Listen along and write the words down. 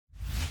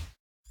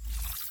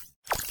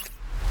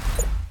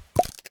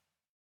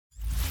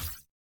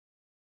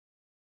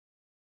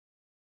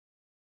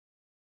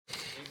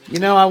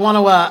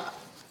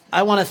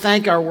I want to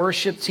thank our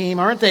worship team.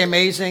 Aren't they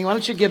amazing? Why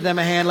don't you give them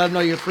a hand? Let them know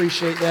you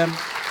appreciate them.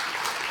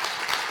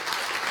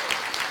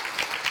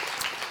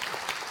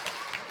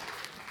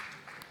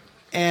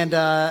 And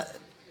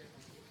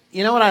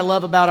you know what I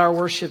love about our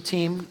worship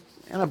team?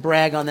 I'm going to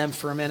brag on them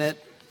for a minute.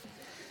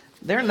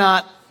 They're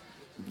not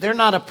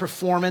a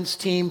performance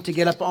team to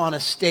get up on a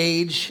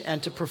stage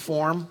and to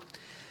perform.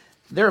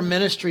 They're a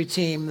ministry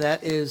team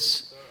that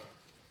is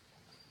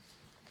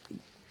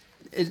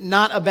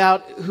not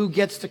about who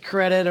gets the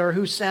credit or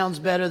who sounds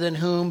better than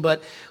whom,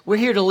 but we're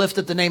here to lift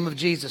up the name of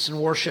Jesus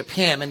and worship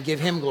Him and give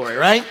Him glory,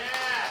 right?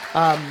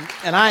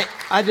 And I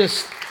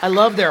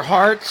love their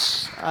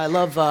hearts. I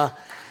love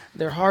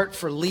their heart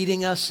for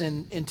leading us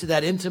into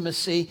that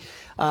intimacy.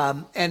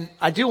 And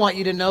I do want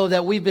you to know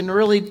that we've been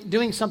really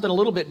doing something a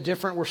little bit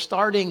different. We're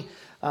starting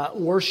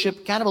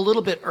worship kind of a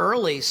little bit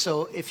early.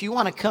 So if you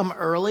want to come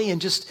early and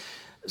just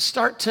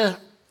start to,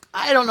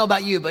 I don't know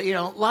about you, but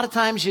a lot of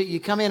times you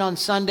come in on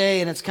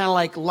Sunday and it's kind of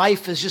like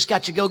life has just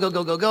got you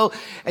go.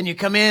 And you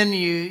come in,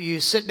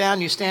 you sit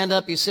down, you stand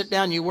up, you sit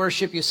down, you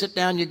worship, you sit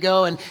down, you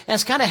go. And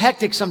it's kind of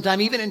hectic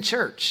sometimes, even in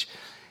church.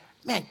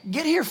 Man,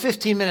 get here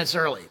 15 minutes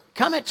early.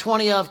 Come at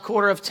 20 of,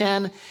 quarter of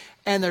 10,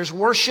 and there's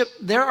worship.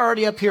 They're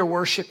already up here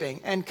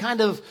worshiping and kind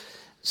of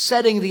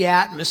setting the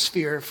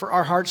atmosphere for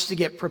our hearts to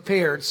get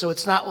prepared. So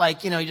it's not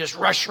like, you just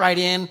rush right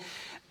in.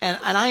 And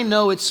I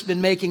know it's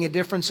been making a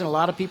difference in a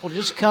lot of people.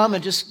 Just come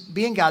and just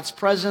be in God's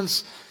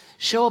presence.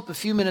 Show up a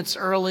few minutes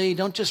early.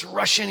 Don't just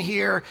rush in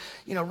here,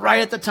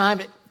 right at the time.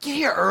 But get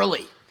here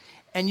early.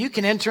 And you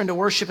can enter into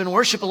worship and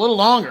worship a little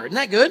longer. Isn't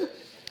that good?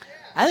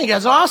 I think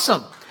that's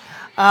awesome.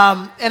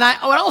 And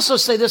I would also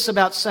say this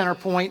about Center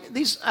Point.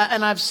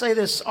 And I say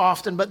this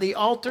often, but the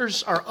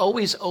altars are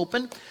always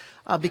open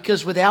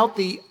because without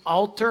the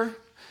altar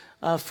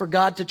for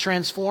God to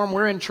transform,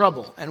 we're in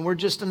trouble. And we're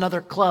just another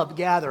club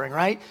gathering,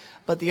 right?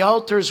 But the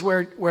altar is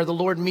where the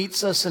Lord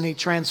meets us and He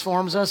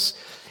transforms us.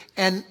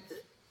 And,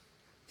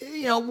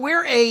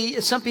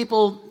 some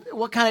people,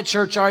 what kind of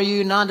church are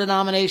you?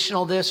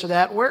 Non-denominational, this or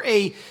that. We're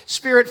a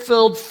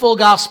Spirit-filled, full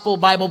gospel,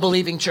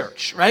 Bible-believing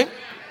church, right?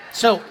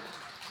 So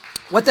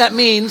what that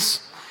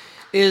means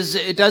is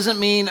it doesn't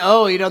mean,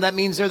 that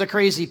means they're the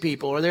crazy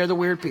people or they're the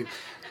weird people.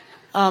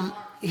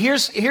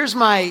 Here's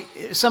my,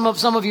 some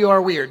of you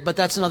are weird, but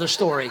that's another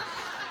story.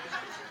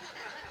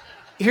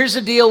 Here's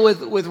the deal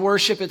with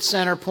worship at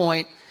Center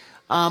Point.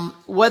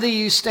 Whether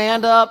you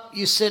stand up,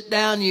 you sit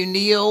down, you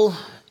kneel,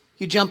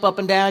 you jump up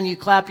and down, you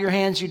clap your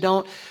hands, you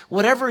don't.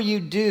 Whatever you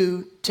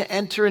do to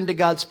enter into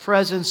God's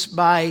presence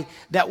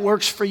that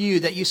works for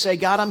you, that you say,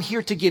 God, I'm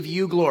here to give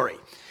you glory.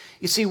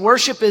 You see,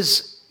 worship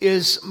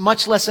is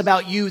much less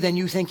about you than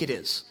you think it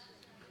is.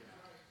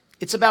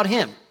 It's about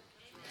Him.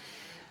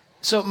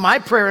 So my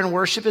prayer in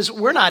worship is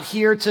we're not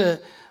here to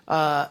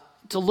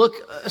look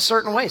a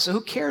certain way. So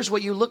who cares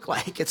what you look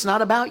like? It's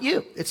not about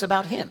you. It's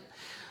about Him.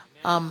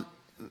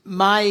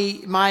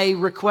 My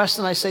request,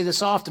 and I say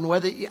this often,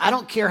 I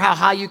don't care how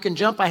high you can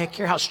jump. I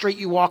care how straight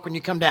you walk when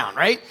you come down,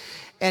 right?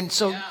 And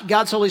so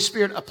God's Holy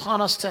Spirit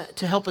upon us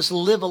to help us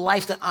live a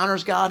life that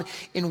honors God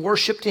in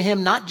worship to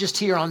Him, not just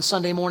here on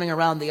Sunday morning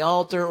around the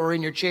altar or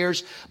in your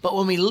chairs, but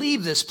when we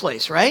leave this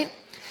place, right?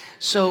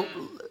 So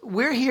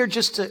we're here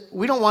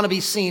we don't want to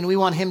be seen. We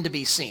want Him to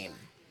be seen.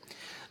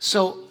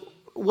 So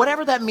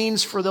whatever that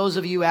means for those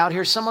of you out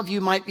here, some of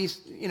you might be,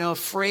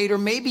 afraid, or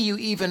maybe you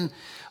even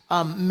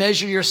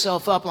measure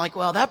yourself up like,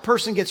 well, that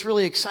person gets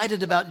really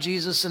excited about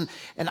Jesus and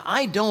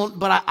I don't,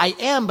 but I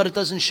am, but it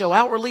doesn't show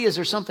outwardly. Is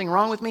there something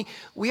wrong with me?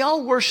 We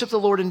all worship the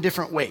Lord in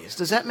different ways.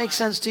 Does that make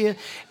sense to you?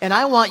 And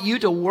I want you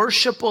to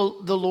worship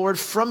the Lord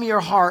from your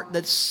heart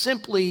that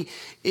simply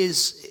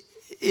is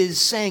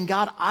saying,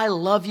 God, I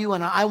love you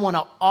and I want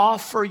to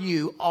offer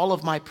you all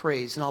of my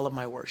praise and all of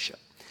my worship.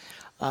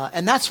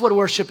 And that's what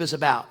worship is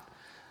about.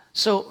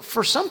 So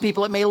for some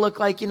people, it may look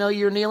like,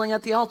 you're kneeling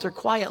at the altar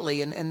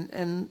quietly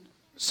and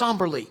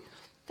somberly.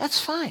 That's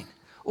fine.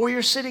 Or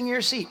you're sitting in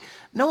your seat.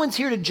 No one's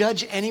here to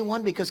judge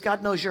anyone because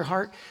God knows your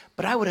heart.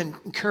 But I would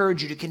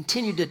encourage you to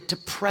continue to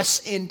press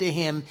into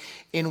Him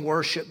in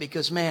worship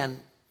because, man,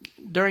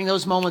 during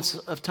those moments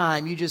of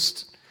time, you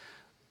just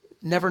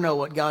never know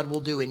what God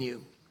will do in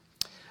you.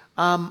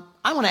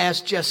 I want to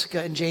ask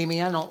Jessica and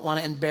Jamie. I don't want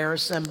to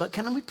embarrass them, but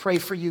can we pray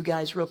for you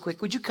guys real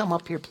quick? Would you come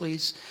up here,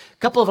 please? A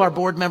couple of our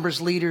board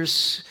members,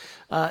 leaders,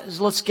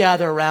 let's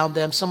gather around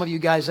them. Some of you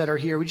guys that are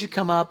here, would you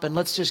come up and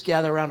let's just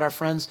gather around our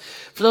friends.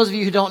 For those of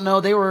you who don't know,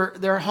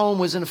 their home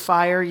was in a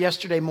fire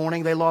yesterday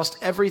morning. They lost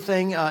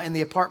everything in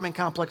the apartment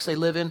complex they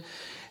live in.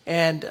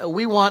 And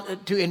we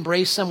want to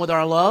embrace them with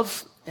our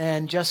love.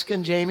 And Jessica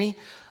and Jamie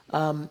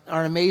are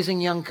an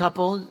amazing young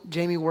couple.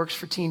 Jamie works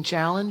for Teen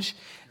Challenge.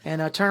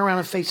 And turn around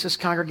and face this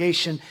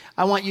congregation.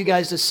 I want you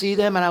guys to see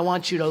them, and I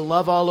want you to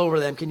love all over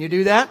them. Can you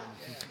do that?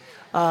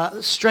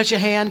 Stretch a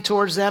hand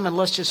towards them, and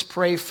let's just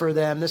pray for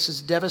them. This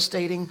is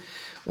devastating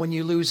when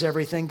you lose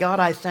everything. God,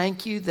 I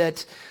thank you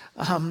that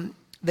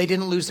they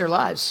didn't lose their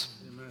lives.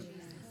 Amen.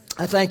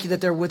 I thank you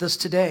that they're with us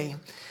today.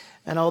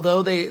 And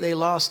although they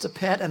lost a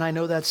pet, and I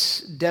know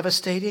that's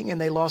devastating,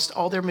 and they lost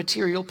all their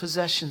material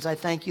possessions, I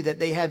thank you that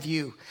they have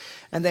you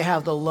and they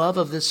have the love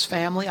of this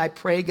family. I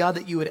pray, God,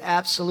 that you would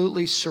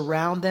absolutely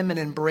surround them and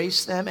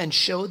embrace them and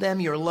show them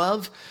your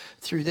love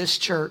through this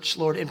church,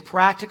 Lord, in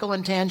practical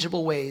and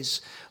tangible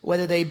ways,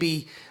 whether they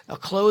be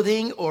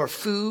clothing or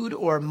food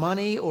or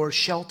money or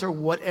shelter,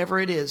 whatever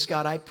it is.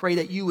 God, I pray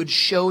that you would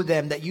show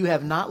them that you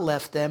have not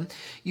left them,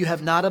 you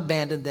have not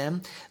abandoned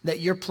them,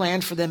 that your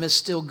plan for them is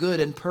still good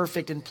and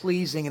perfect and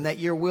pleasing, and that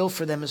your will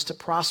for them is to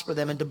prosper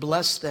them and to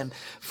bless them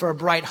for a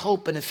bright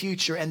hope and a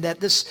future, and that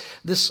this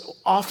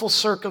awful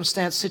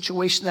circumstance,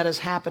 situation that has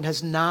happened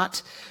has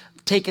not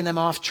taken them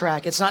off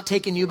track. It's not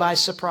taken you by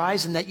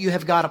surprise, and that you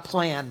have got a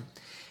plan.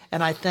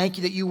 And I thank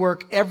you that you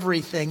work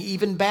everything,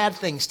 even bad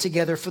things,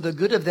 together for the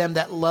good of them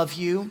that love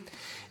you.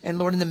 And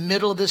Lord, in the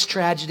middle of this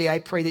tragedy, I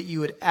pray that you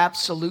would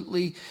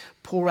absolutely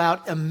pour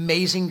out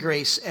amazing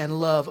grace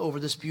and love over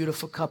this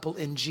beautiful couple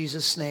in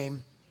Jesus'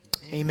 name.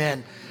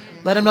 Amen.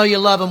 Let them know you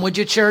love them, would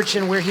you, church?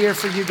 And we're here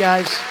for you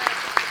guys.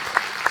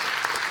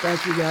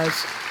 Thank you,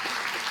 guys.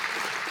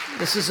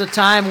 This is a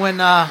time when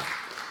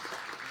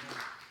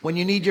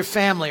you need your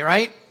family,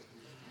 right?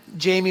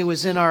 Jamie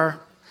was in our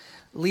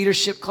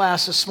leadership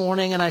class this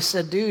morning, and I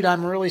said, dude,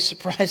 I'm really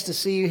surprised to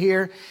see you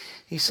here.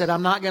 He said,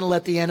 I'm not going to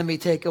let the enemy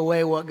take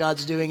away what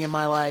God's doing in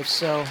my life.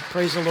 So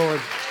praise the Lord.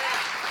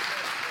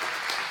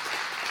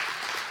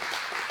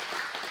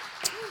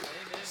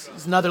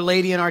 There's another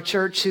lady in our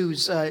church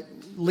who's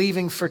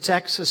leaving for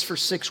Texas for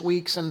 6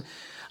 weeks, and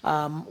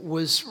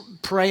was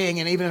praying,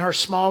 and even in her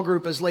small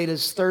group as late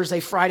as Thursday,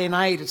 Friday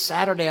night, it's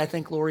Saturday, I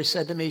think Lori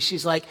said to me,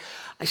 she's like,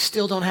 I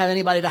still don't have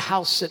anybody to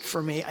house sit for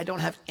me. I don't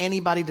have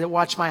anybody to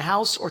watch my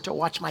house or to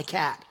watch my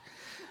cat.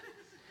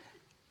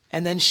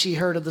 And then she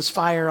heard of this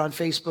fire on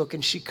Facebook,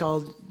 and she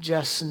called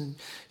Jess, and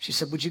she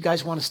said, would you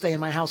guys want to stay in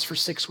my house for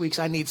 6 weeks?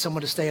 I need someone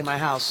to stay in my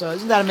house. So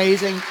isn't that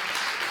amazing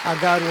how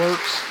God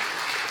works?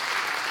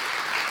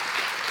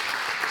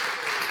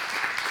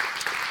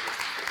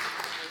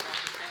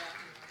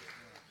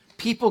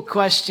 People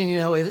question,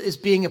 is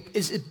being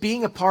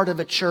a part of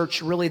a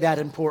church really that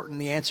important?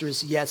 The answer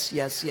is yes,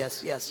 yes,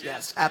 yes, yes,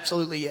 yes.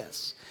 Absolutely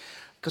yes.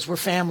 Because we're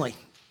family.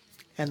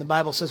 And the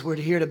Bible says we're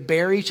here to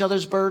bear each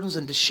other's burdens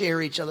and to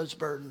share each other's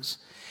burdens.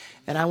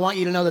 And I want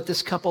you to know that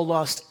this couple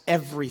lost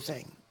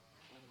everything.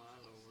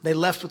 They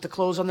left with the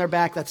clothes on their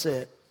back. That's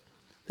it.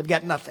 They've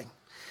got nothing.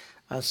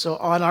 So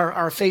on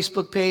our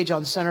Facebook page,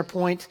 on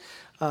Centerpoint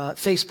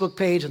Facebook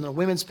page, and the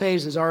women's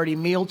page, there's already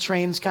meal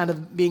trains kind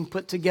of being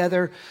put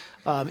together.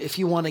 If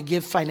you want to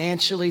give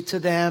financially to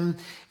them,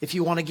 if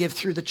you want to give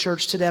through the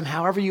church to them,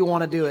 however you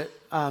want to do it,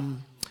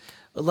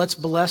 let's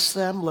bless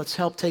them. Let's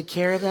help take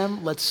care of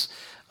them. Let's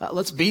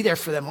be there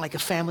for them like a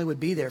family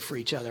would be there for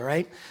each other,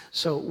 right?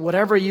 So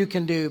whatever you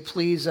can do,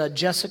 please.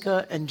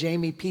 Jessica and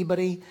Jamie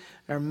Peabody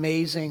are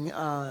amazing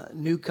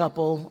new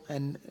couple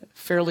and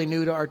fairly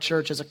new to our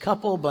church as a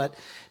couple, but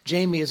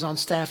Jamie is on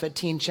staff at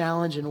Teen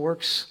Challenge and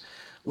works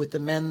with the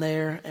men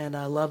there, and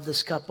I love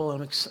this couple,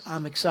 and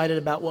I'm excited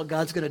about what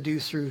God's going to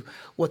do through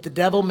what the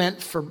devil meant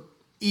for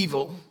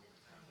evil.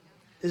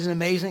 Isn't it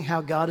amazing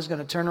how God is going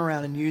to turn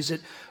around and use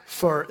it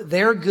for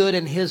their good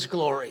and his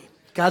glory?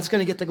 God's going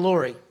to get the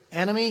glory.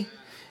 Enemy,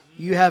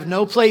 you have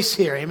no place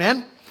here,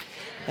 amen?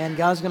 And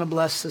God's going to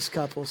bless this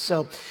couple.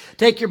 So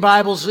take your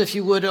Bibles, if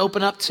you would,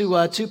 open up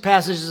to two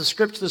passages of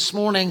Scripture this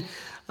morning.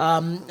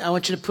 I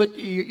want you to put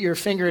your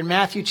finger in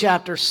Matthew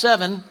chapter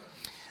 7.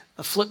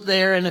 Flip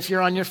there, and if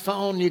you're on your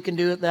phone, you can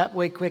do it that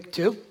way quick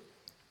too.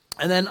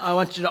 And then I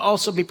want you to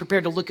also be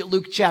prepared to look at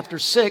Luke chapter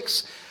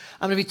 6.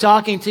 I'm going to be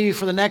talking to you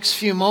for the next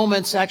few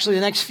moments, actually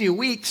the next few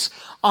weeks,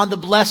 on the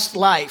blessed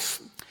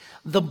life.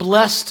 The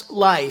blessed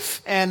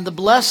life. And the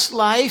blessed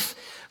life,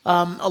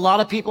 a lot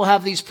of people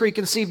have these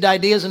preconceived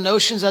ideas and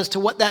notions as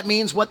to what that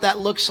means, what that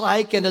looks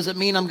like, and does it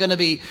mean I'm going to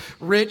be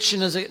rich,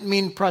 and does it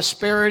mean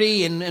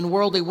prosperity and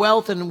worldly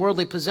wealth and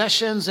worldly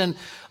possessions, and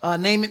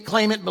name it,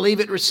 claim it, believe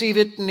it, receive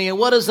it, and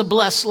what does the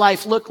blessed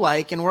life look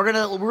like? And we're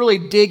going to really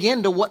dig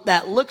into what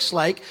that looks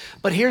like.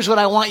 But here's what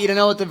I want you to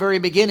know at the very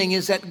beginning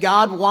is that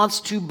God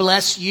wants to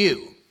bless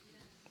you.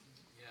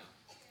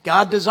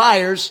 God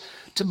desires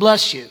to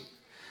bless you.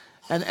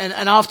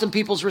 And often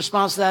people's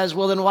response to that is,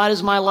 well, then why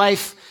does my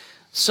life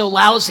so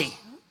lousy?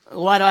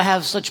 Why do I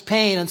have such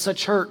pain and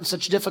such hurt and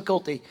such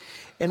difficulty?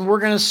 And we're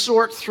going to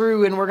sort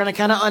through, and we're going to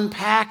kind of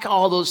unpack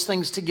all those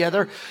things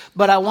together.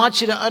 But I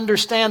want you to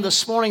understand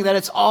this morning that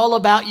it's all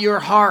about your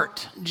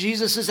heart.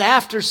 Jesus is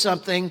after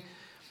something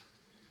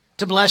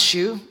to bless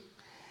you.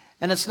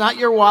 And it's not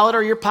your wallet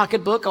or your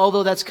pocketbook,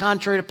 although that's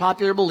contrary to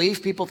popular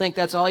belief. People think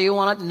that's all you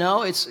want.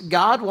 No, it's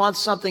God wants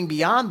something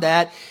beyond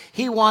that.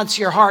 He wants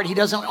your heart. He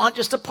doesn't want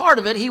just a part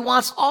of it. He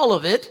wants all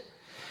of it.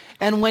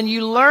 And when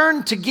you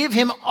learn to give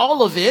him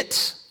all of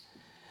it,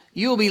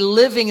 you will be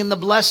living in the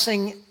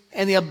blessing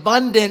and the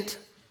abundant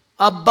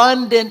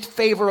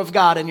favor of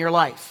God in your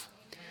life.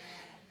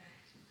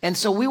 And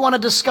so we want to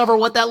discover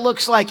what that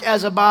looks like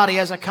as a body,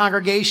 as a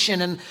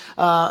congregation. And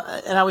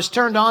I was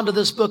turned on to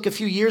this book a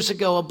few years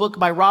ago, a book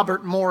by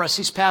Robert Morris.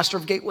 He's pastor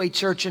of Gateway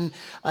Church in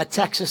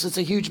Texas. It's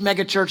a huge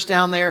mega church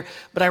down there.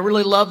 But I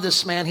really love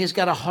this man. He's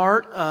got a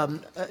heart,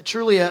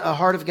 truly a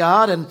heart of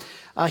God. And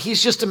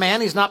he's just a man.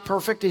 He's not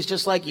perfect. He's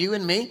just like you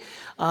and me.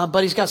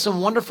 But he's got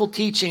some wonderful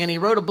teaching. And he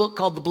wrote a book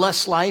called The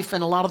Blessed Life.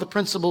 And a lot of the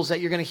principles that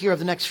you're going to hear over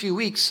the next few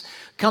weeks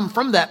come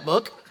from that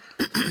book.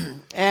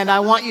 And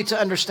I want you to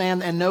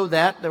understand and know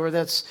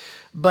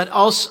but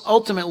also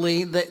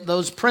ultimately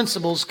those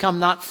principles come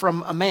not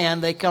from a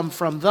man, they come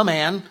from the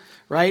man,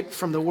 right?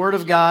 From the Word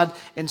of God,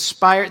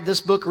 inspired,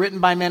 this book written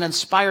by men,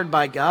 inspired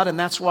by God, and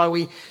that's why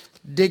we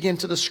dig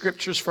into the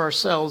scriptures for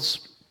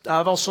ourselves.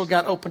 I've also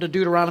got open to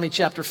Deuteronomy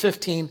chapter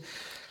 15,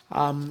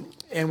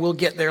 and we'll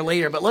get there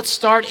later. But let's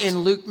start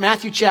in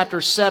Matthew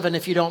chapter 7,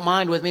 if you don't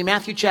mind with me.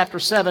 Matthew chapter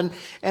 7,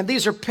 and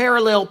these are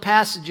parallel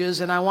passages,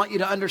 and I want you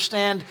to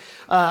understand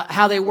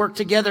how they work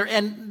together.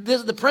 And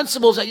the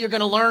principles that you're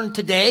going to learn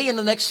today in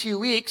the next few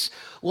weeks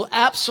will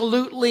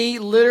absolutely,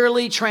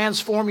 literally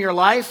transform your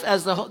life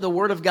as the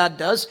Word of God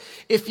does,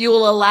 if you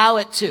will allow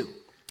it to.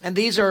 And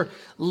these are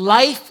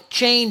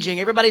life-changing,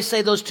 everybody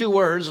say those two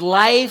words,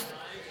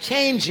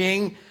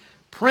 life-changing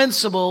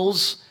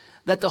principles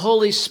that the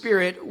Holy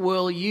Spirit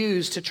will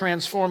use to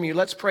transform you.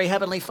 Let's pray.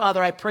 Heavenly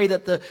Father, I pray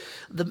that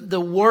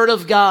the Word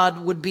of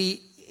God would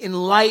be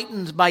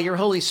enlightened by your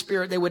Holy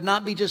Spirit. They would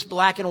not be just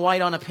black and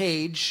white on a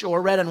page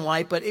or red and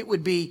white, but it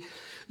would be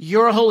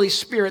your Holy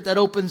Spirit that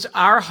opens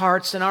our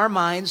hearts and our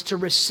minds to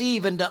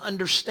receive and to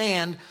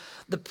understand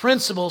the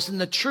principles and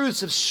the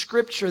truths of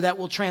Scripture that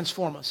will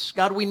transform us.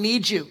 God, we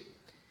need you.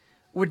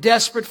 We're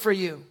desperate for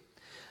you.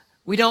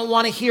 We don't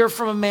want to hear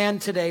from a man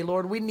today,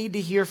 Lord. We need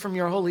to hear from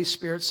your Holy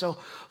Spirit. So,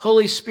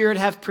 Holy Spirit,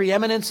 have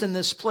preeminence in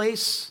this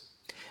place.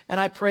 And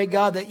I pray,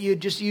 God, that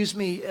you'd just use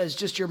me as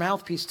just your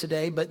mouthpiece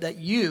today, but that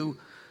you,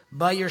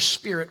 by your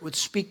Spirit, would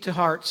speak to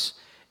hearts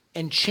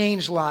and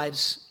change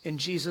lives in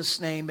Jesus'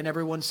 name. And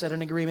everyone said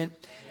in agreement,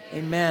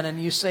 amen.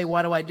 And you say,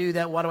 why do I do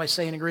that? Why do I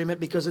say in agreement?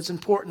 Because it's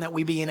important that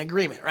we be in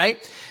agreement,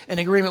 right? In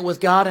agreement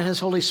with God and his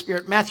Holy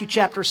Spirit. Matthew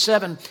chapter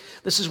 7,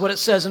 this is what it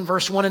says in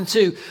verse 1 and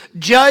 2.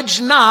 Judge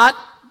not,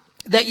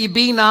 that ye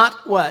be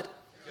not what?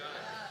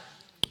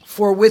 Judged.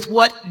 For with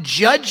what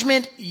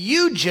judgment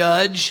you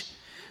judge,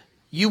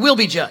 you will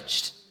be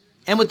judged.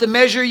 And with the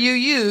measure you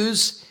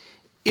use,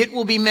 it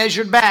will be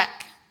measured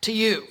back to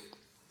you.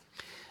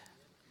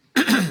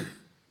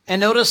 And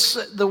notice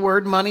the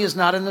word money is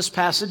not in this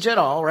passage at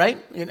all, right?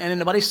 And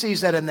nobody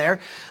sees that in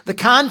there. The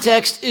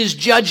context is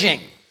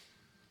judging.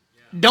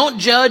 Don't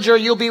judge or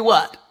you'll be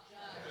what?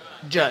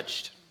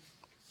 Judged.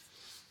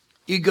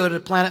 You go to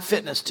Planet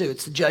Fitness too.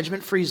 It's the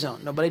judgment-free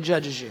zone. Nobody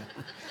judges you.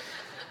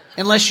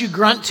 Unless you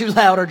grunt too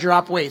loud or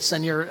drop weights,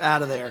 then you're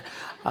out of there.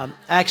 I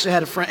actually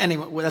had a friend.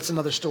 Anyway, well, that's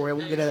another story. I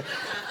won't get into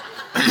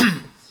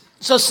that.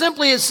 So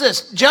simply it's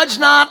this. Judge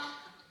not,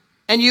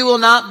 and you will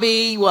not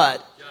be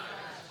what?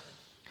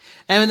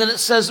 And then it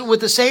says, with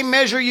the same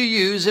measure you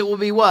use, it will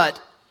be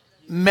what?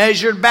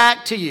 Measured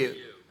back to you.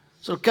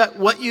 So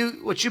what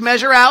you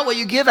measure out, what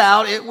you give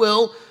out, it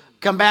will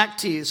come back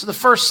to you. So the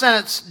first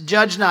sentence,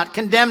 judge not,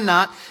 condemn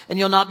not, and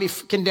you'll not be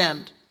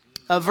condemned.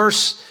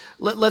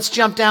 Let's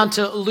jump down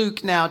to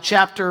Luke now,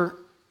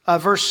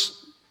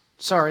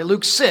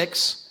 Luke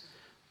 6.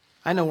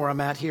 I know where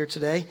I'm at here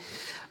today.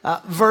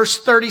 Verse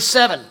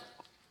 37.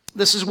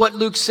 This is what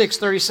Luke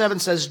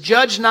 6:37 says.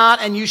 Judge not,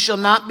 and you shall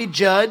not be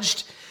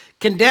judged.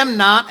 Condemn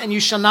not, and you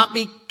shall not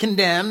be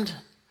condemned.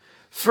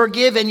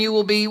 Forgive, and you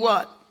will be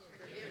what?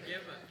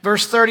 Forgiven.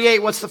 Verse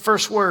 38, what's the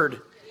first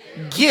word?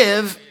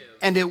 Give,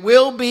 and it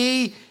will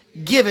be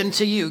given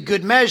to you.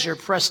 Good measure,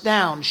 pressed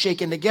down,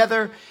 shaken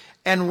together,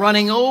 and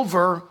running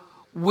over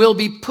will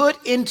be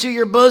put into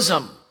your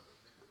bosom.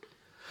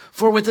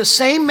 For with the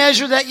same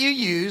measure that you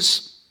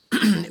use,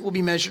 it will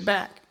be measured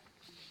back.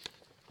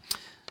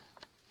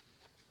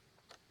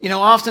 You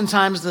know,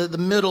 oftentimes the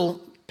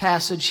middle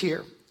passage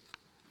here,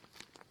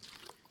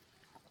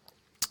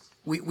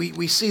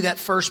 we see that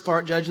first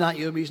part, judge not,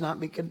 you be not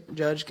be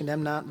judged,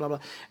 condemn not, blah, blah.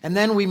 And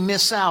then we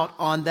miss out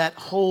on that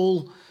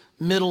whole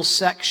middle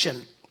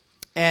section.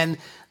 And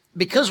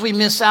because we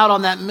miss out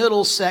on that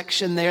middle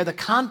section there, the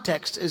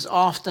context is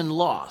often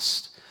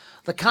lost.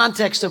 The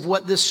context of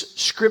what this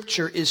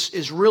scripture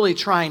is really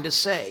trying to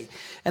say.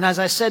 And as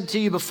I said to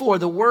you before,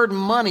 the word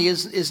money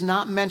is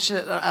not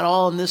mentioned at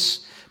all in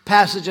this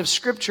passage of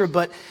scripture,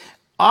 but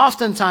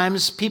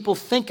oftentimes people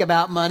think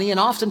about money, and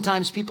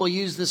oftentimes people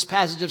use this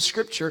passage of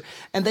scripture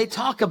and they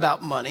talk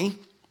about money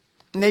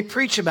and they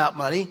preach about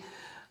money.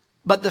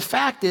 But the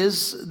fact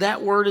is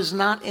that word is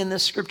not in the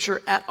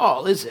scripture at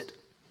all, is it?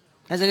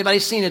 Has anybody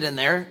seen it in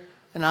there?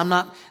 And I'm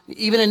not,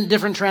 even in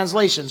different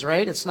translations,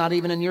 right? It's not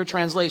even in your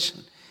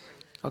translation.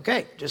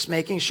 Okay, just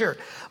making sure.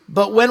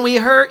 But when we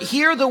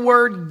hear the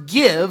word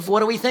give, what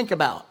do we think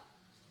about?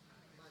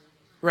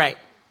 Right.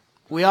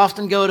 We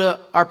often go to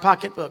our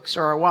pocketbooks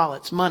or our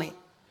wallets, money.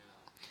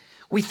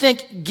 We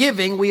think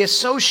giving, we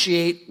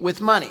associate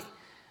with money.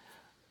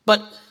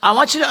 But I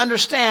want you to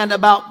understand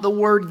about the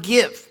word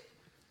give.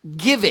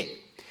 Giving.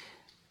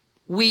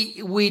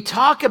 We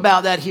talk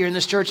about that here in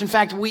this church. In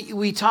fact,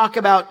 we talk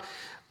about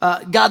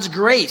God's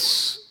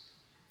grace.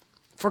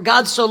 For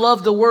God so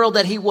loved the world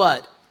that he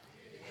what?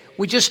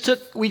 We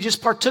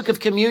just partook of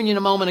communion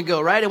a moment ago,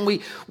 right?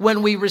 And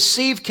when we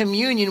receive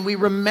communion, we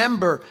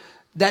remember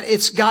that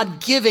it's God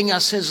giving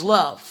us his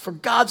love. For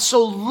God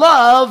so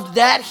loved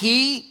that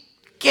he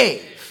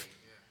gave.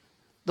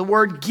 The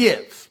word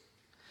give.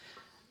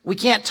 We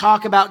can't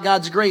talk about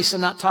God's grace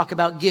and not talk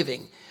about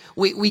giving.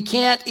 We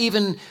can't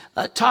even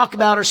talk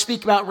about or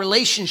speak about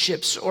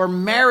relationships or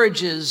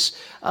marriages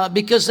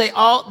because that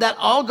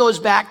all goes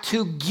back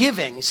to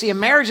giving. See, a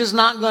marriage is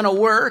not going to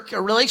work.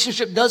 A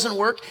relationship doesn't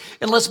work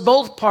unless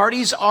both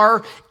parties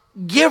are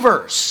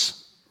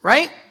givers,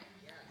 right?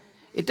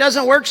 It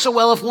doesn't work so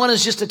well if one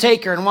is just a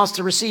taker and wants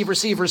to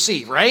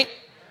receive, right?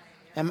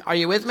 Are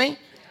you with me?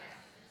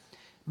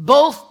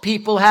 Both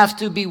people have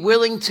to be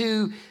willing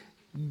to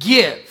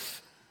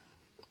give.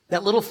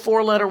 That little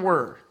four-letter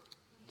word.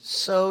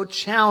 So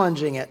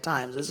challenging at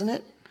times, isn't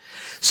it?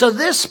 So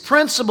this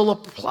principle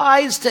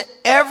applies to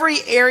every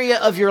area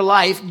of your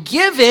life.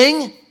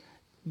 Giving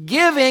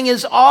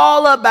is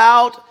all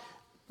about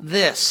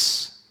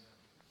this.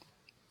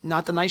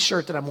 Not the nice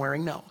shirt that I'm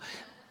wearing, no.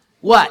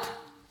 What?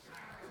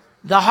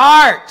 The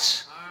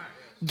heart.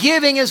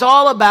 Giving is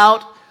all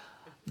about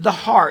the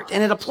heart,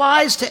 and it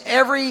applies to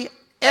every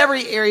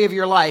area of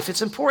your life.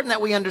 It's important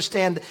that we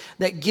understand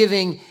that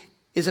giving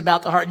is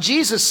about the heart.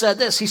 Jesus said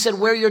this. He said,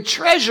 where your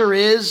treasure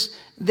is,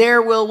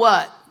 there will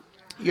what?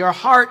 Your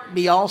heart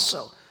be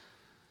also.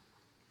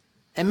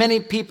 And many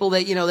people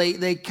that,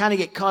 they kind of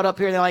get caught up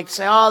here. They like to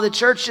say, oh, the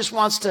church just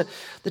wants to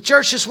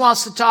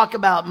talk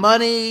about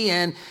money.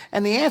 And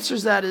the answer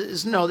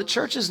is no, the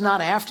church is not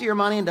after your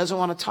money and doesn't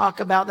want to talk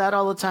about that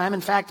all the time.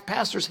 In fact,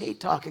 pastors hate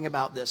talking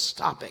about this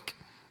topic.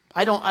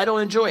 I don't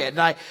enjoy it.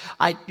 And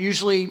I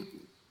usually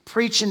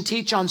preach and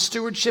teach on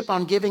stewardship,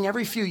 on giving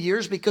every few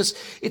years because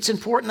it's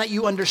important that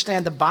you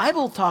understand the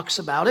Bible talks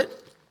about it,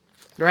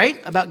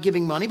 right? About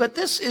giving money. But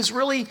this is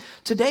really,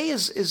 today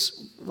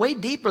is way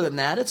deeper than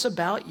that. It's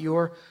about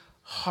your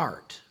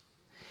heart.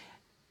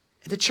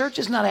 The church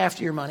is not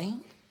after your money.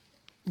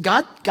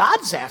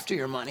 God's after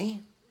your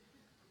money.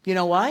 You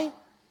know why?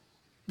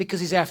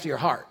 Because he's after your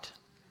heart.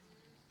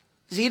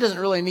 See, he doesn't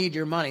really need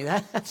your money.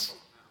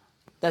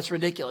 That's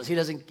ridiculous. He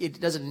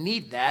doesn't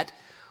need that.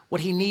 What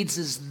he needs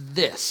is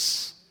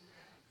this,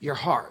 your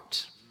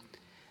heart.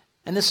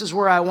 And this is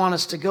where I want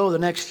us to go the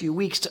next few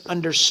weeks to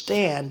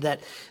understand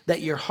that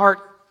your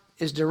heart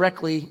is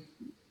directly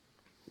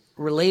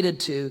related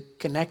to,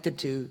 connected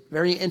to,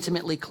 very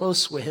intimately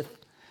close with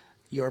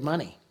your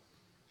money.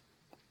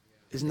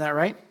 Isn't that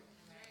right?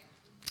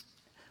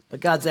 But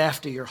God's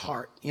after your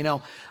heart.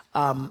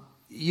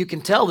 You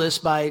can tell this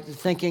by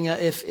thinking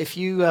if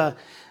you...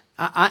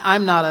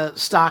 I'm not a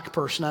stock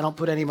person. I don't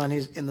put any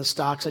money in the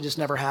stocks. I just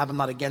never have. I'm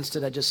not against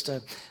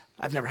it.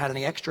 I've never had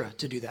any extra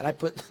to do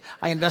that.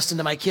 I invest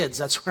into my kids.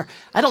 That's where,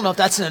 I don't know if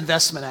that's an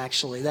investment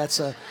actually.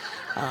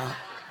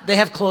 They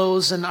have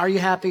clothes, and are you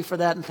happy for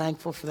that and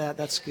thankful for that?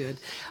 That's good.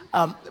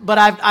 But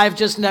I've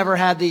just never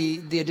had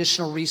the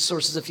additional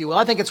resources, if you will.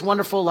 I think it's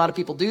wonderful. A lot of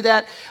people do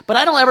that, but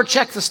I don't ever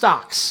check the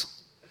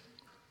stocks.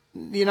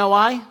 You know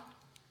why?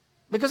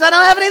 Because I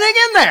don't have anything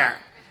in there.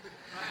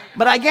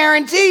 But I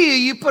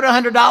guarantee you put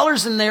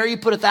 $100 in there, you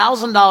put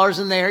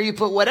 $1,000 in there, you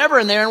put whatever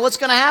in there, and what's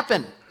going to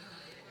happen?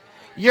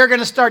 You're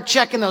going to start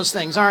checking those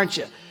things, aren't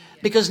you?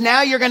 Because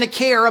now you're going to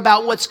care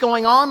about what's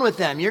going on with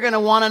them. You're going to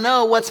want to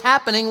know what's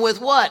happening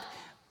with what?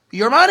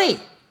 Your money.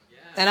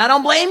 And I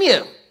don't blame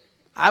you.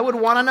 I would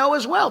want to know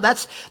as well.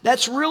 That's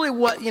really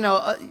what,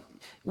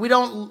 we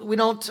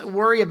don't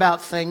worry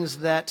about things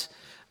that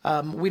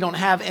we don't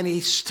have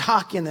any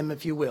stock in them,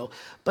 if you will.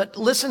 But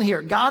listen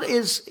here, God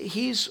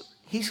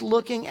He's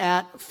looking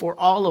at for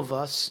all of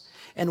us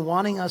and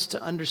wanting us to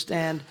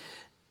understand,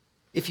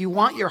 if you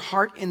want your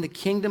heart in the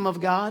kingdom of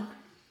God,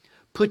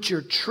 put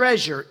your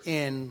treasure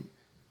in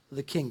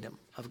the kingdom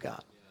of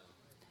God.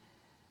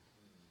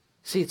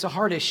 See, it's a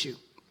heart issue.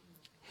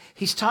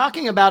 He's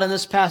talking about in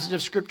this passage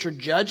of Scripture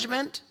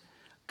judgment,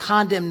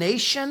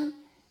 condemnation,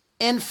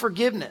 and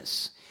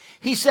forgiveness.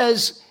 He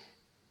says,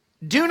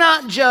 do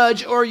not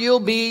judge or you'll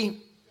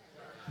be,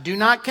 do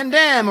not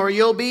condemn or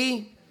you'll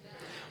be.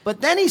 But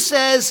then he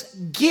says,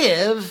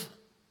 give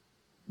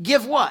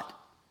what?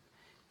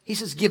 He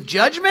says, give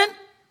judgment,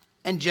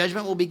 and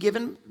judgment will be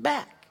given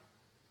back.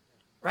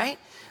 Right?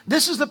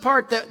 This is the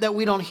part that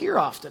we don't hear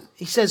often.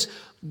 He says,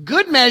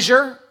 good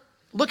measure,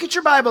 look at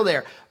your Bible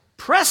there,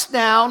 pressed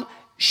down,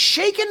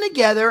 shaken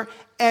together,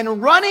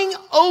 and running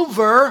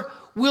over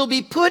will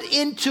be put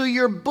into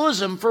your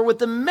bosom. For with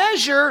the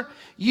measure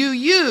you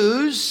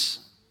use,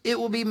 it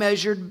will be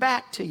measured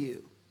back to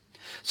you.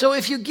 So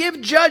if you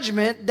give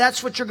judgment,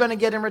 that's what you're going to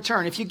get in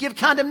return. If you give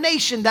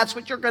condemnation, that's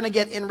what you're going to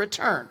get in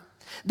return.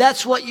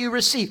 That's what you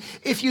receive.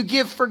 If you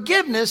give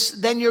forgiveness,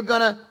 then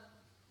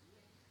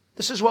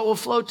this is what will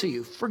flow to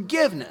you.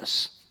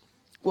 Forgiveness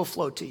will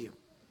flow to you.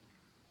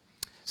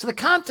 So the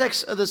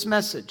context of this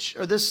message,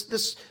 or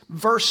this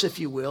verse, if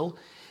you will,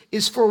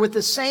 is for with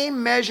the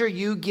same measure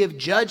you give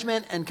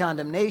judgment and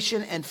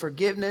condemnation and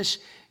forgiveness,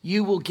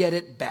 you will get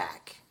it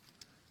back.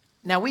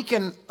 Now we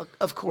can,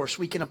 of course,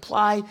 we can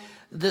apply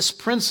this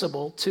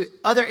principle to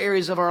other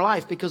areas of our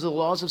life because of the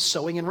laws of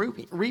sowing and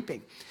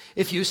reaping.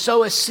 If you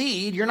sow a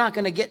seed, you're not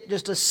going to get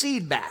just a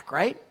seed back,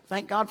 right?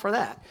 Thank God for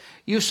that.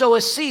 You sow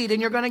a seed and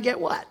you're going to get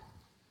what?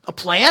 A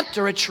plant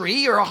or a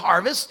tree or a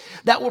harvest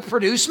that will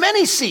produce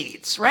many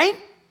seeds, right?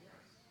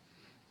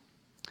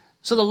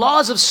 So the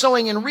laws of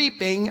sowing and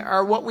reaping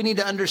are what we need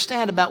to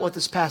understand about what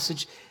this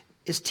passage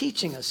is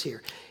teaching us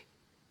here.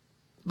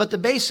 But the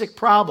basic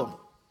problem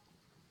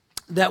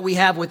that we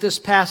have with this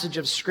passage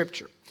of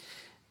Scripture,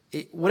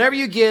 whatever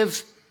you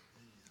give,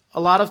 a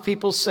lot of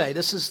people say,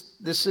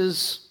 this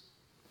is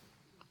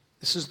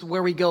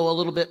where we go a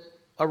little bit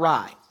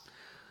awry.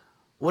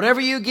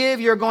 Whatever you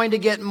give, you're going to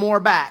get more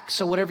back.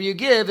 So whatever you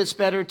give, it's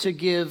better to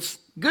give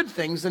good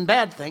things than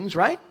bad things,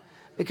 right?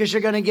 Because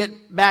you're going to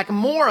get back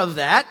more of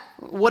that,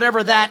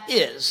 whatever that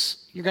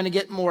is. You're going to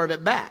get more of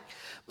it back.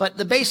 But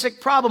the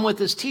basic problem with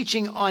this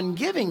teaching on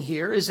giving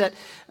here is that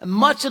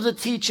much of the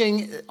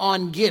teaching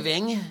on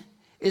giving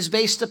is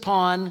based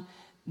upon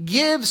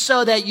give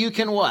so that you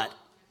can what?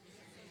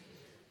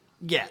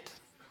 Get.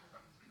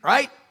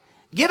 Right?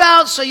 Give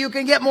out so you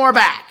can get more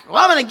back. Well,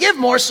 I'm going to give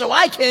more so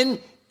I can.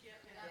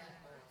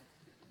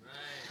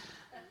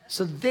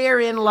 So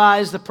therein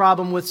lies the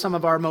problem with some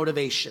of our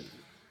motivation.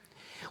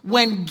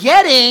 When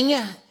getting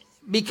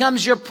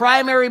becomes your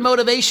primary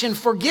motivation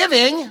for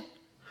giving,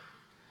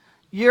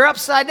 you're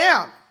upside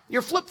down.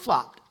 You're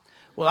flip-flopped.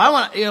 Well, I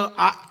want,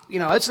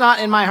 it's not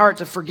in my heart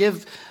to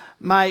forgive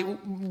my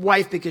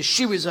wife because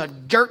she was a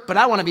jerk, but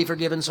I want to be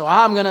forgiven, so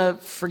I'm going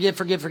to forgive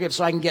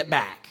so I can get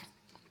back.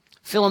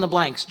 Fill in the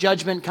blanks.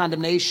 Judgment,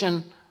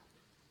 condemnation,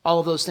 all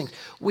of those things.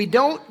 We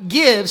don't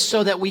give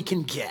so that we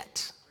can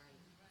get.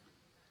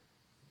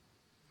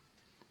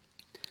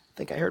 I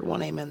think I heard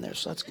one amen there,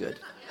 so that's good.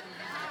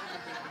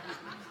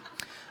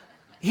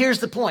 Here's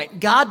the point.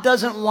 God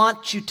doesn't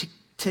want you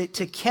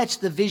to catch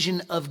the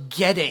vision of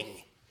getting.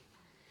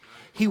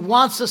 He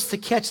wants us to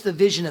catch the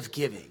vision of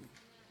giving.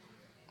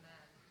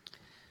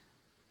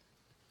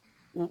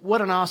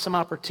 What an awesome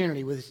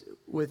opportunity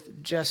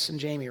with Jess and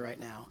Jamie right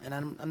now. And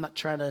I'm not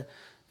trying to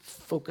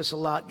focus a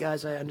lot,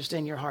 guys. I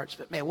understand your hearts.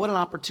 But man, what an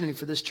opportunity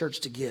for this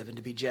church to give and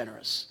to be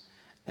generous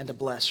and to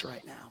bless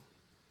right now.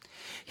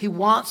 He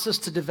wants us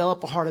to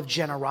develop a heart of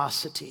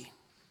generosity.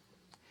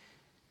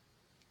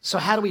 So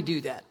how do we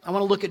do that? I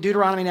want to look at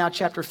Deuteronomy now,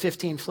 chapter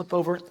 15. Flip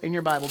over in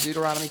your Bible,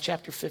 Deuteronomy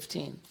chapter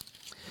 15.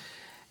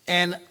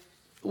 And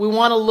we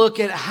want to look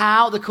at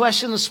how, the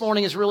question this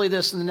morning is really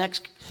this in the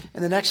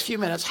next few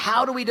minutes.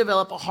 How do we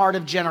develop a heart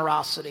of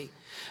generosity?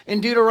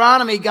 In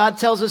Deuteronomy, God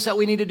tells us that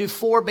we need to do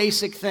 4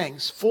 basic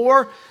things.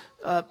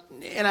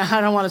 And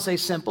I don't want to say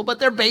simple, but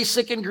they're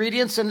basic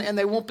ingredients and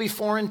they won't be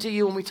foreign to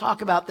you when we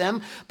talk about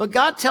them. But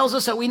God tells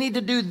us that we need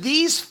to do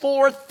these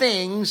 4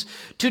 things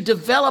to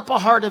develop a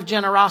heart of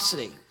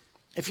generosity.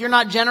 If you're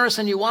not generous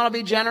and you want to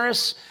be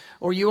generous,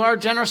 or you are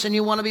generous and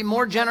you want to be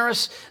more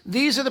generous,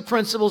 these are the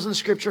principles in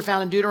Scripture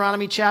found in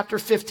Deuteronomy chapter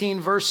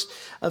 15,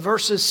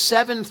 verses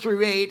 7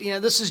 through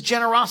 8. This is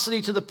generosity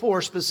to the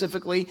poor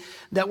specifically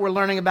that we're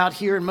learning about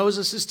here. And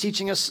Moses is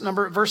teaching us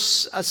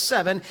verse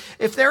 7.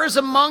 If there is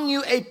among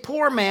you a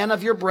poor man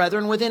of your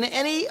brethren within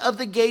any of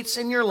the gates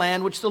in your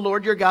land, which the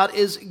Lord your God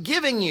is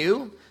giving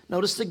you,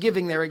 notice the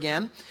giving there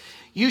again,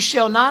 you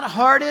shall not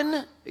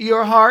harden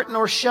your heart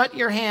nor shut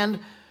your hand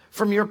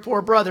from your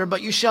poor brother,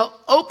 but you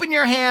shall open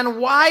your hand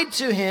wide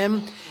to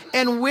him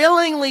and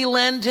willingly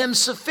lend him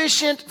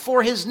sufficient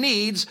for his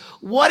needs,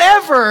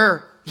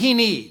 whatever he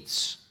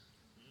needs.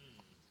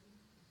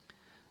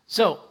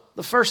 So,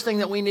 the first thing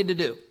that we need to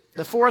do,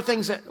 the 4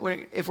 things that,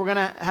 if we're going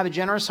to have a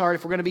generous heart,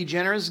 if we're going to be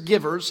generous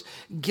givers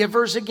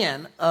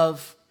again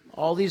of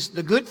all these,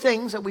 the good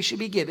things that we should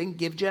be giving,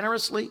 give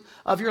generously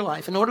of your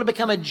life. In order to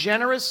become a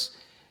generous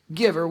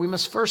giver, we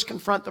must first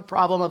confront the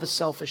problem of a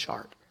selfish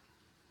heart.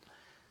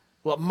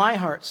 Well, my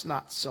heart's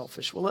not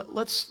selfish. Well,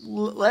 let's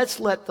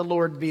let the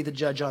Lord be the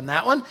judge on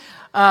that one.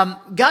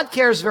 God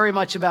cares very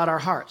much about our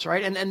hearts,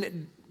 right?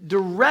 And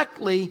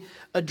directly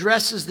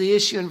addresses the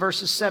issue in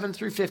verses 7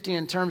 through 15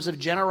 in terms of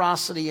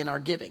generosity in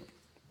our giving.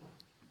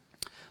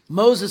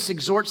 Moses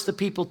exhorts the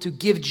people to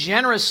give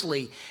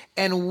generously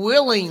and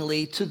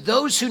willingly to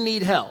those who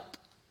need help.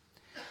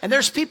 And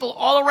there's people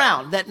all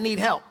around that need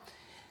help.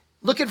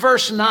 Look at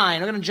verse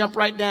 9. I'm going to jump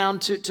right down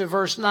to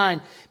verse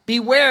 9.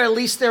 Beware,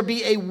 lest there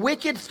be a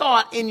wicked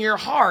thought in your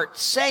heart,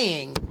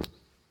 saying,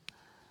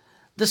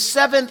 the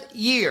 7th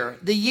year,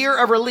 the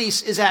year of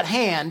release is at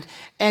hand,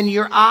 and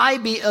your eye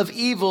be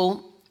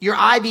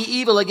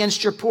evil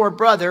against your poor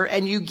brother,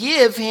 and you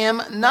give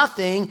him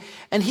nothing,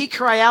 and he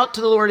cry out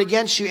to the Lord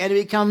against you, and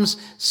it becomes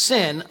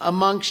sin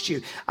amongst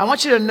you. I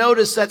want you to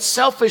notice that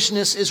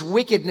selfishness is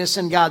wickedness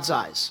in God's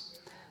eyes.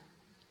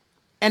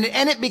 And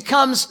it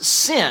becomes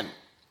sin.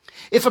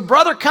 If a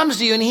brother comes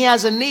to you and he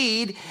has a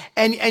need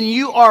and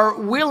you are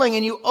willing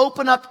and you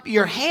open up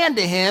your hand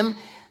to him,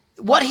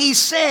 what he's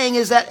saying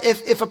is that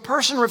if a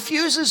person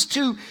refuses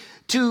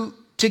to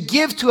to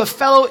give to a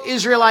fellow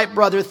Israelite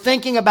brother,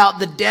 thinking about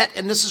the debt,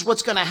 and this is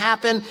what's going to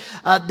happen.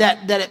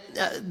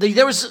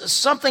 There was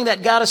something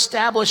that God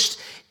established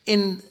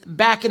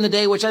back in the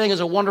day, which I think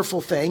is a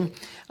wonderful thing.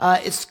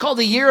 It's called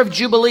the year of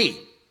Jubilee.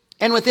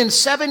 And within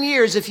 7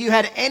 years, if you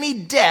had any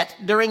debt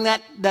during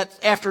that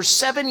after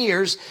 7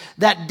 years,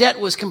 that debt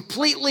was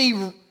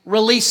completely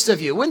released of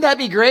you. Wouldn't that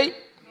be great?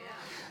 Yeah.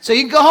 So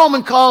you can go home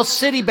and call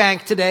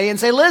Citibank today and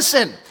say,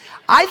 listen,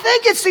 I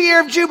think it's the year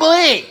of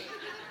Jubilee.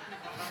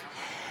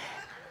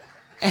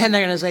 And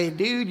they're going to say,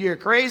 dude, you're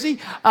crazy.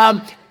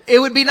 It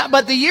would be not,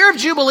 but the year of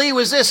Jubilee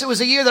was this. It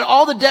was a year that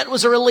all the debt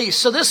was released.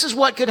 So this is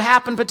what could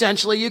happen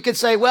potentially. You could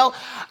say, well,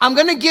 I'm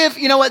going to give,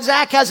 you know what,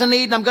 Zach has a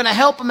need, and I'm going to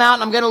help him out,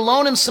 and I'm going to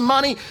loan him some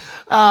money,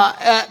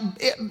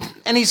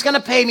 and he's going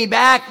to pay me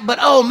back. But,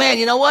 oh, man,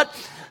 you know what?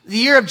 The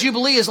year of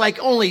Jubilee is like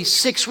only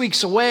 6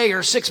 weeks away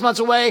or 6 months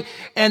away,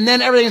 and then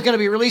everything's going to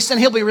be released, and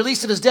he'll be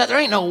released of his debt. There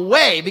ain't no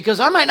way, because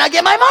I might not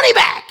get my money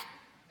back.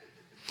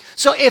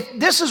 So if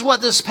this is what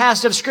this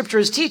passage of Scripture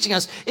is teaching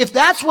us, if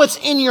that's what's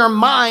in your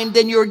mind,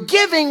 then you're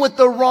giving with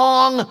the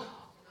wrong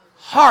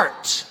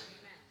heart.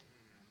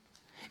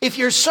 If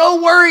you're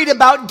so worried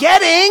about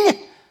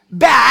getting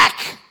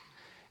back,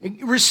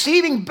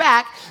 receiving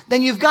back,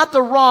 then you've got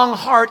the wrong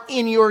heart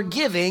in your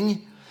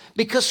giving,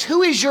 because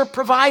who is your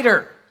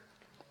provider?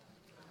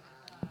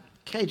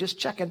 Okay, just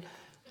checking.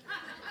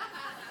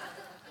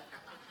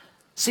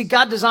 See,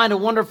 God designed a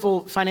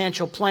wonderful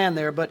financial plan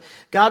there, but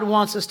God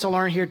wants us to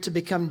learn here to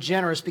become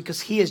generous because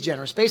He is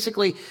generous.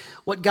 Basically,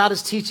 what God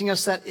is teaching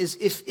us that is,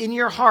 if in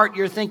your heart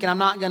you're thinking, I'm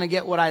not going to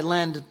get what I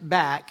lend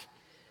back,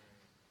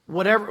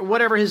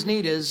 whatever His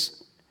need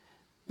is,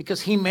 because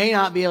He may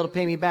not be able to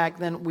pay me back,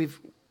 then we've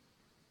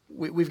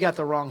got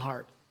the wrong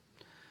heart.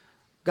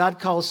 God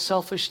calls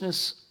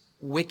selfishness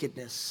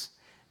wickedness,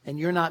 and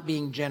you're not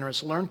being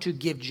generous. Learn to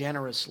give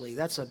generously.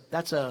 That's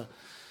a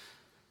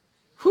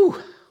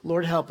whew.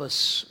 Lord, help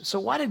us. So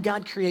why did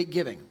God create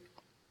giving?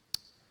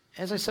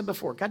 As I said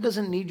before, God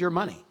doesn't need your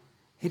money.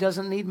 He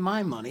doesn't need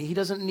my money. He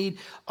doesn't need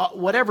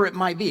whatever it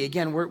might be.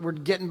 Again, we're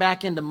getting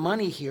back into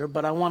money here,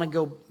 but I want to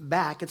go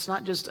back. It's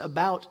not just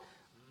about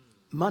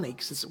money,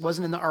 because it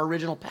wasn't in our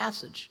original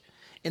passage.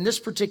 In this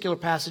particular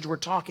passage, we're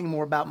talking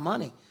more about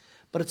money,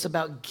 but it's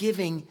about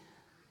giving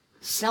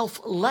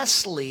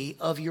selflessly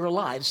of your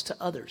lives to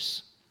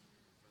others.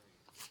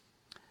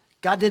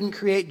 God didn't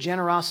create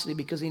generosity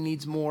because He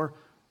needs more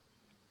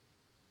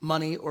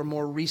money or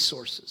more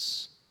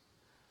resources.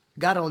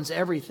 God owns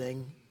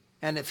everything,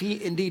 and if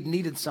He indeed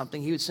needed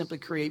something, He would simply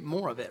create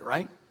more of it,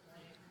 right?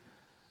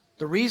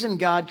 The reason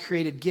God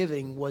created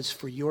giving was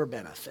for your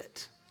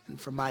benefit and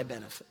for my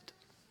benefit.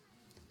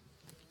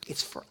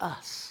 It's for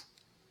us.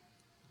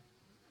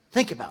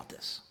 Think about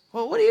this.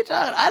 Well, what are you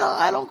talking?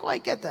 I don't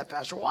quite get that,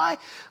 Pastor. Why?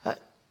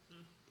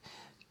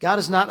 God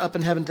is not up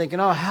in heaven thinking,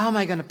 oh, how am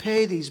I going to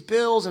pay these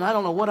bills? And I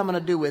don't know what I'm going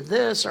to do with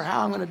this or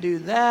how I'm going to do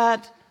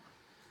that.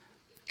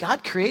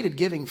 God created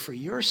giving for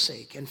your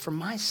sake and for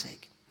my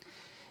sake.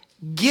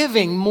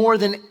 Giving more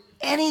than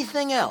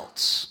anything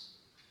else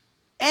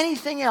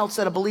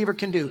that a believer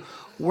can do,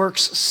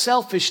 works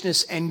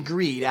selfishness and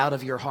greed out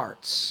of your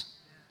hearts.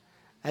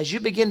 As you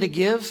begin to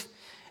give,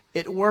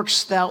 it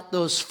works out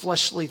those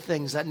fleshly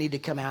things that need to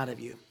come out of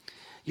you.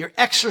 You're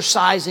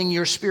exercising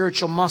your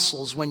spiritual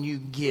muscles when you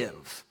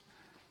give.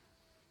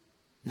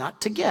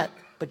 Not to get,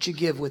 but you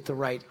give with the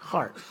right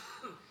heart.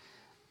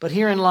 But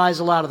herein lies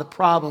a lot of the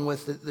problem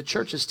with the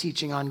church's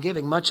teaching on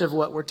giving. Much of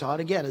what we're taught,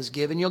 again, is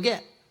give and you'll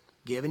get.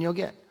 Give and you'll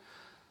get.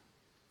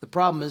 The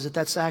problem is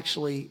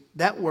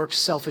that works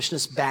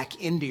selfishness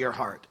back into your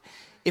heart.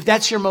 If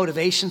that's your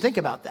motivation, think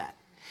about that.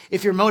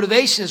 If your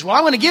motivation is, well,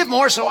 I'm going to give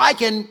more so I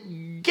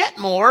can get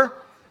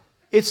more,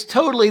 it's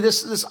totally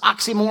this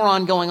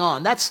oxymoron going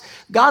on.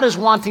 God is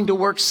wanting to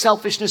work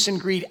selfishness and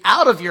greed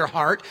out of your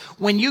heart.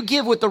 When you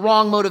give with the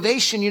wrong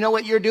motivation, you know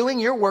what you're doing?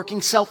 You're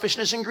working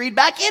selfishness and greed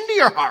back into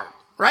your heart.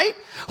 Right?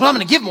 Well, I'm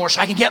going to give more so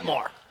I can get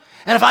more.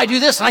 And if I do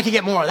this, then I can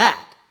get more of that.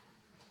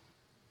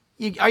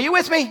 Are you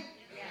with me?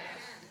 Yes.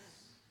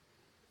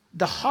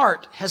 The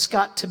heart has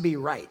got to be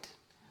right.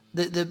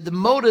 The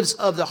motives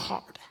of the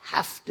heart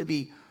have to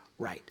be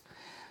right.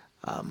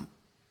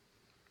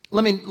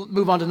 Let me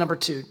move on to number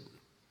 2.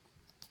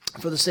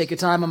 For the sake of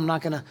time, I'm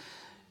not going to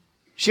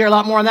share a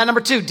lot more on that.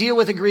 Number 2, deal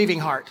with a grieving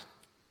heart.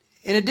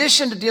 In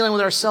addition to dealing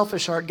with our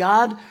selfish heart,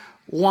 God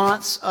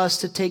wants us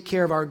to take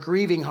care of our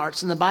grieving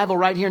hearts. In the Bible,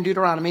 right here in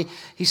Deuteronomy,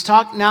 he is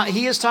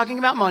talking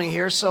about money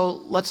here,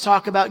 so let's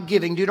talk about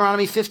giving.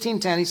 Deuteronomy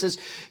 15:10, he says,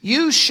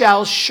 you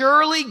shall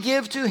surely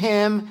give to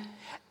him,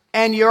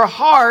 and your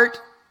heart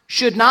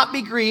should not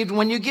be grieved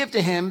when you give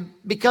to him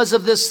because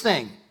of this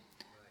thing.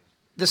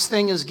 This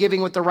thing is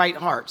giving with the right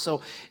heart.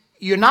 So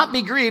you're not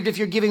be grieved if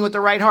you're giving with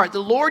the right heart. The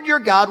Lord your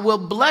God will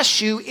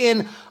bless you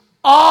in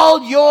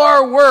all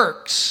your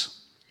works.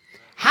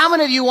 How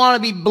many of you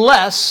want to be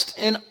blessed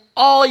in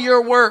all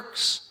your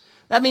works?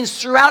 That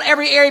means throughout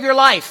every area of your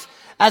life.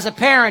 As a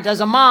parent, as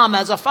a mom,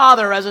 as a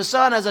father, as a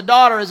son, as a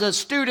daughter, as a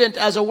student,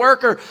 as a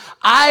worker.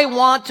 I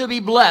want to be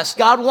blessed.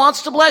 God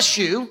wants to bless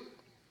you.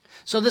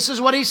 So this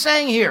is what he's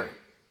saying here.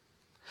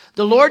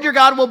 The Lord your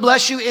God will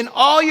bless you in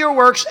all your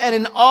works and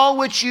in all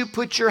which you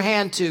put your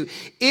hand to,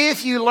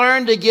 if you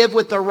learn to give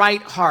with the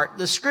right heart.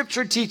 The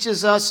scripture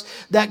teaches us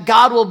that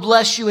God will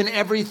bless you in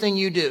everything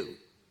you do.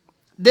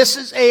 This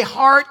is a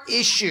heart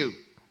issue.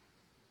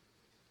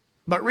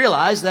 But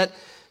realize that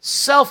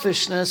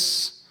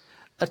selfishness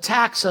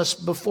attacks us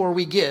before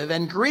we give,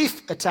 and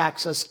grief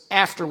attacks us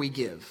after we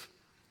give.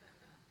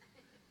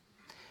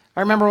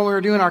 I remember when we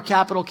were doing our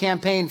capital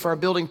campaign for our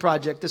building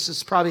project. This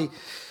is probably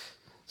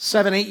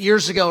 7-8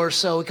 years ago or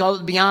so. We called it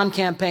the Beyond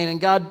Campaign,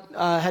 and God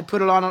had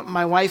put it on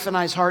my wife and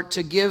I's heart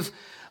to give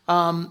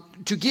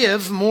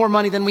more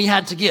money than we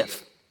had to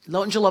give.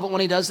 Don't you love it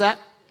when he does that?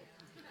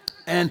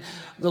 And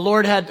the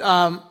Lord had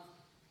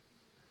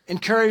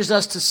encouraged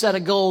us to set a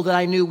goal that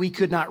I knew we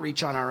could not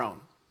reach on our own.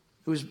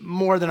 It was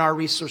more than our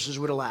resources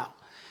would allow.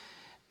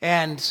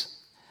 And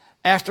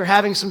after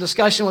having some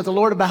discussion with the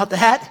Lord about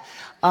that,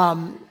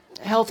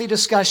 healthy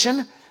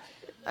discussion,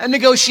 a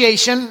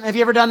negotiation, have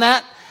you ever done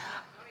that?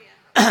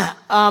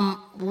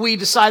 We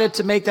decided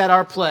to make that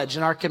our pledge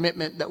and our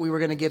commitment that we were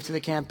going to give to the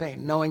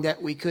campaign, knowing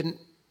that we couldn't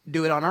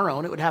do it on our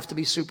own. It would have to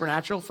be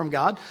supernatural from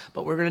God,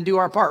 but we're going to do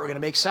our part. We're going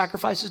to make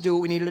sacrifices, do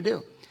what we needed to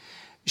do.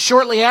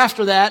 Shortly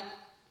after that,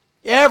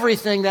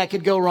 everything that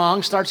could go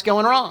wrong starts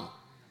going wrong.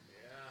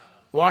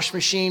 Wash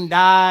machine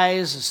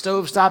dies, the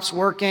stove stops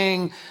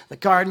working, the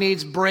car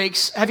needs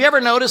brakes. Have you ever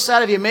noticed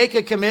that? If you make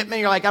a commitment,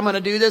 you're like, I'm going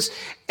to do this,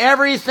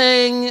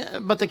 everything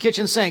but the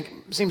kitchen sink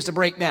seems to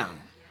break down.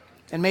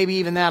 And maybe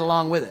even that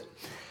along with it.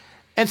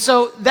 And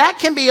so that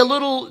can be a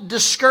little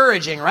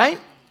discouraging, right?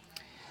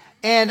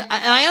 And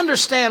I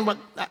understand what,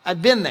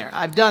 I've been there.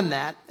 I've done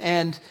that.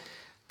 And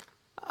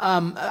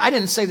I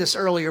didn't say this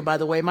earlier, by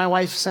the way. My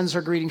wife sends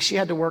her greetings. She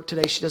had to work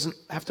today. She doesn't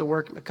have to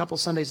work a couple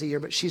Sundays a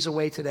year, but she's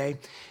away today.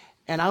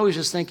 And I was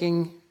just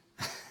thinking,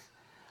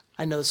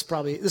 I know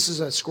this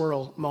is a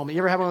squirrel moment.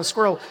 You ever have one of a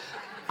squirrel?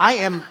 I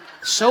am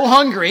so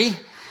hungry.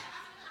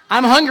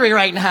 I'm hungry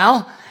right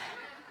now.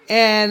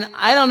 And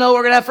I don't know what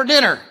we're going to have for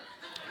dinner.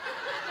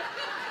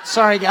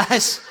 Sorry,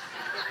 guys.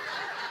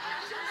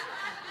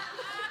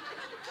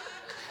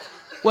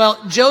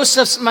 Well,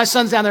 Joseph's, my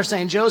son's down there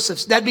saying,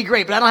 Joseph's, that'd be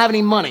great, but I don't have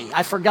any money.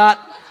 I forgot.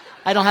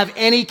 I don't have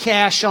any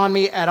cash on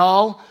me at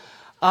all.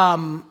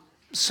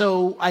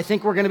 So I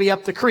think we're going to be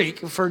up the creek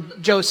for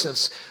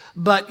Joseph's.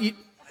 But you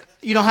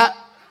don't have,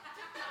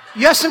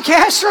 you have some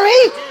cash for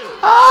me?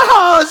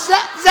 Oh,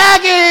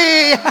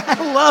 Zaggy,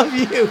 I love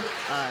you.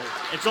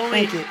 It's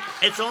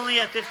only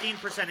at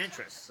 15%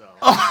 interest, so.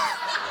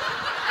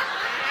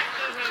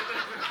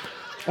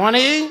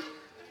 20,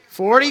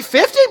 40,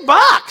 50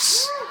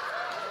 bucks.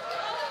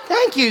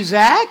 Thank you,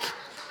 Zach.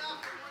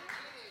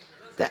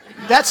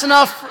 That's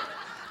enough.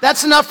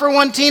 That's enough for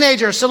one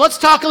teenager. So let's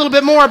talk a little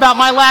bit more about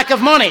my lack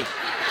of money.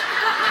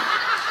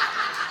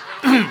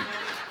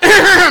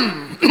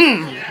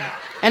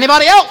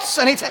 Anybody else?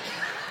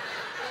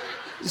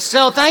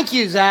 So thank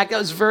you, Zach. That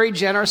was very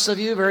generous of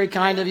you, very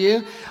kind of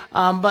you.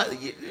 But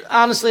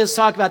honestly, let's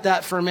talk about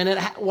that for a minute.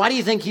 Why do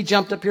you think he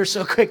jumped up here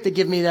so quick to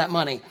give me that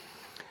money?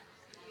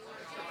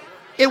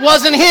 It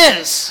wasn't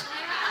his.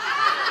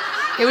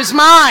 It was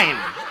mine.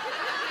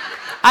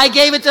 I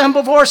gave it to him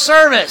before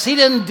service. He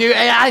didn't do it.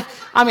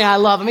 I mean, I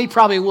love him. He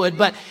probably would.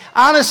 But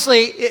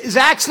honestly,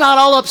 Zach's not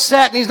all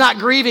upset and he's not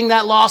grieving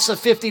that loss of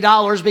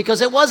 $50 because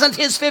it wasn't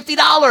his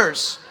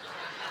 $50.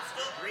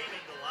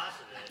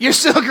 You're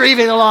still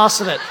grieving the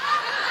loss of it.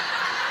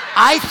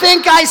 I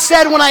think I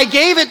said when I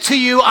gave it to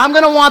you, I'm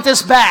going to want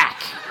this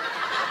back.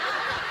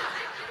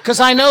 Because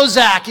I know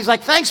Zach. He's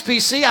like, thanks,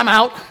 PC. I'm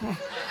out.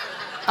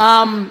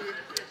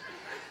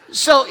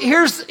 So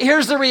here's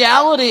the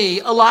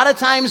reality. A lot of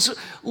times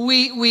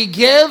we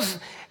give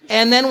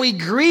and then we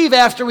grieve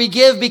after we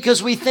give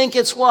because we think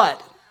it's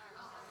what?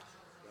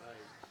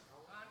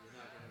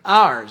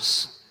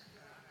 Ours.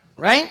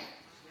 Right?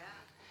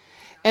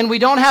 And we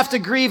don't have to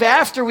grieve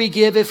after we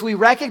give if we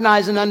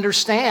recognize and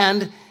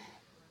understand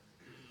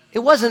it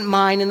wasn't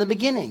mine in the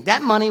beginning.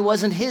 That money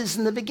wasn't his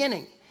in the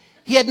beginning.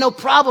 He had no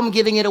problem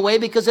giving it away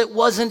because it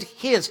wasn't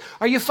his.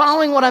 Are you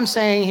following what I'm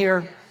saying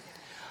here?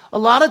 A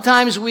lot of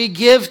times we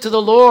give to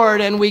the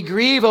Lord and we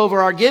grieve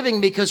over our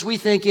giving because we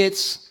think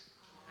it's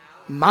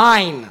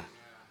mine.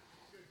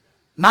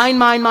 Mine,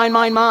 mine, mine,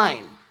 mine,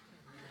 mine.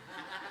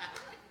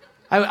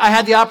 I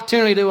had the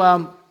opportunity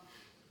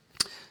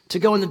to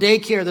go in the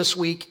daycare this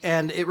week,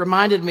 and it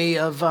reminded me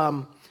of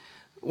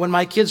when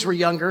my kids were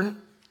younger,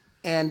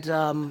 and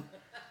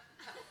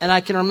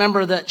I can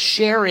remember that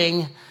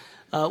sharing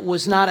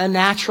was not a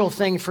natural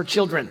thing for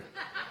children.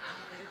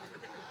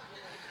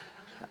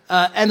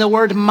 And the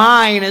word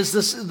mine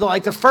is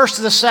like the first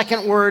or the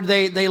second word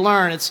they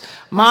learn. It's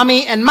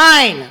mommy and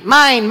mine,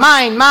 mine,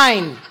 mine,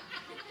 mine.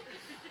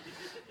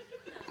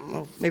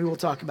 Well, maybe we'll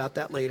talk about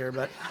that later,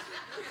 but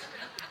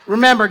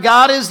remember,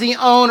 God is the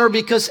owner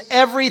because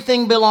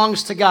everything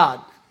belongs to God.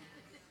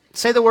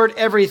 Say the word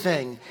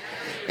everything.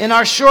 In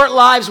our short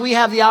lives, we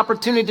have the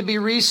opportunity to be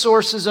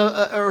resources,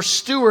 or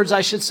stewards,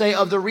 I should say,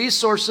 of the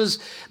resources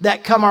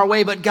that come our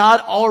way, but God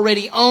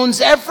already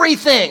owns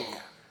everything.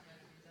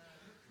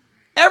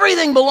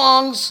 Everything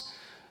belongs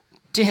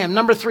to him.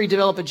 Number 3,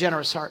 develop a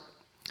generous heart.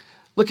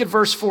 Look at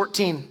verse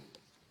 14.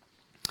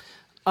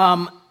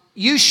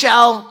 You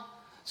shall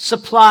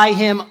supply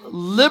him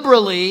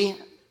liberally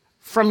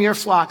from your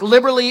flock,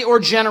 liberally or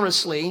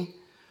generously,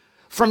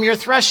 from your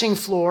threshing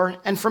floor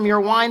and from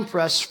your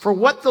winepress. For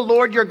what the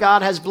Lord your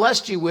God has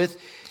blessed you with,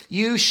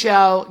 you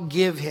shall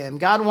give him.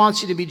 God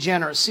wants you to be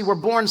generous. See, we're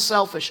born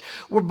selfish.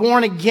 We're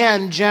born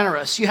again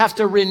generous. You have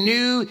to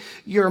renew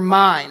your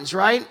minds,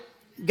 right?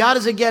 God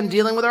is again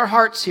dealing with our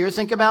hearts here.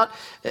 Think about,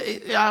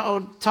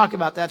 I'll talk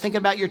about that. Think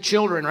about your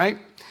children, right?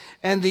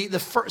 And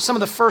some of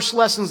the first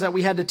lessons that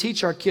we had to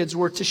teach our kids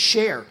were to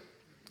share.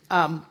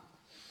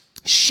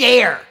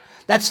 Share.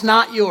 That's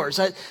not yours.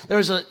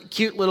 There's a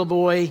cute little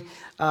boy.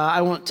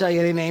 I won't tell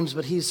you any names,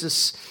 but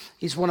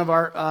he's one of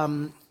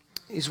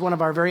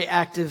our very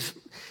active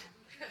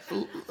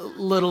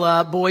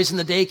little boys in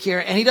the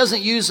daycare, and he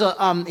doesn't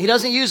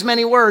use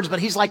many words, but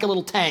he's like a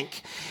little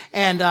tank.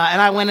 And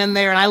I went in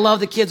there, and I love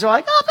the kids. They're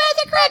like, oh,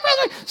 Pastor Craig.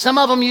 Some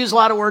of them use a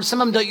lot of words.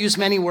 Some of them don't use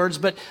many words,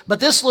 but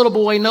this little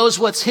boy knows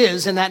what's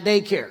his in that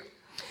daycare,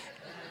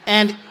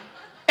 and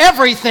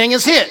everything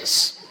is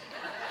his.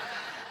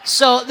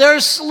 So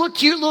there's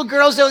cute little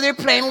girls over there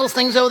playing little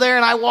things over there,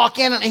 and I walk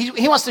in, and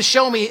he wants to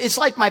show me. It's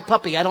like my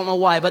puppy. I don't know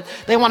why, but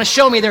they want to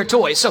show me their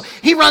toys. So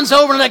he runs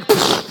over and like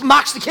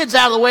knocks the kids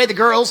out of the way, the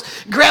girls,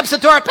 grabs the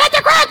door,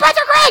 Pastor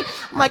Craig.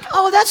 I'm like,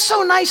 oh, that's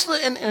so nice.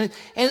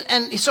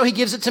 And so he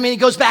gives it to me, and he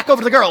goes back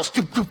over to the girls.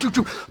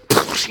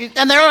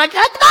 And they're like,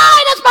 that's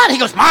mine. He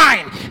goes,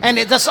 mine. And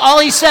that's all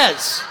he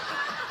says.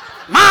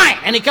 Mine.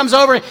 And he comes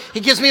over,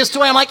 he gives me his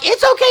toy. I'm like,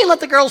 it's okay, let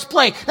the girls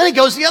play. Then he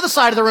goes to the other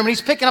side of the room, and he's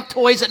picking up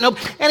toys and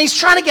he's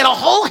trying to get a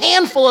whole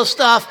handful of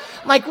stuff.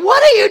 I'm like,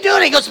 what are you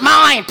doing? He goes,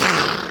 mine.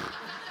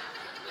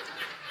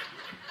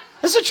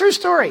 This is a true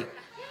story.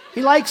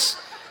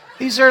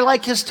 These are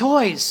like his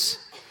toys.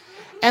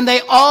 And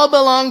they all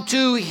belong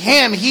to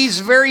him.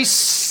 He's very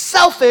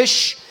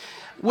selfish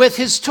with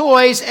his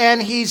toys,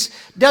 and he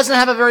doesn't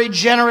have a very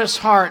generous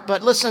heart.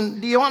 But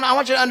listen, I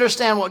want you to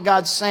understand what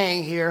God's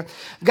saying here.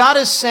 God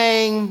is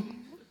saying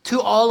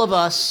to all of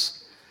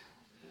us,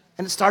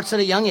 and it starts at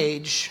a young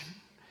age,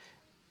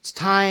 it's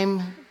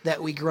time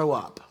that we grow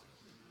up.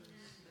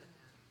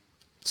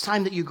 It's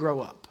time that you grow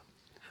up.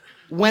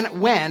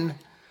 When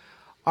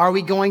are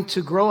we going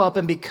to grow up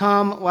and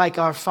become like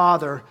our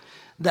Father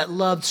that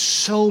loved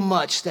so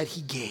much that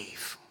he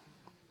gave?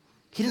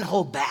 He didn't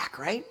hold back,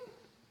 right?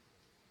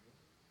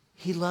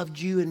 He loved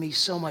you and me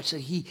so much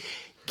that he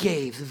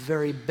gave the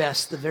very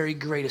best, the very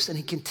greatest, and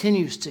he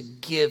continues to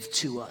give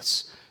to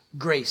us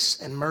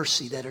grace and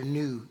mercy that are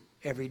new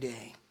every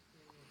day.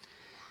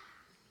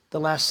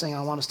 The last thing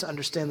I want us to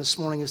understand this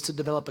morning is to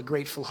develop a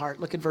grateful heart.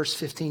 Look at verse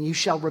 15. You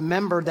shall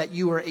remember that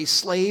you were a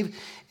slave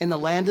in the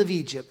land of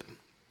Egypt,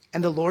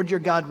 and the Lord your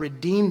God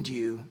redeemed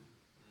you.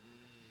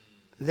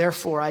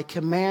 Therefore, I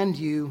command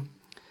you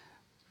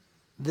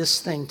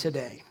this thing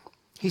today.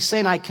 He's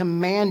saying, I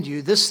command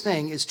you, this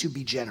thing is to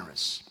be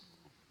generous.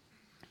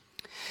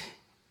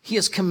 He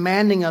is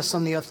commanding us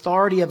on the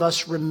authority of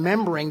us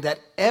remembering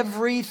that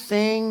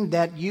everything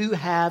that you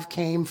have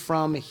came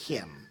from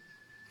him.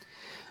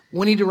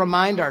 We need to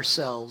remind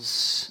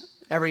ourselves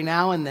every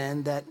now and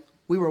then that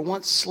we were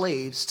once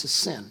slaves to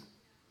sin.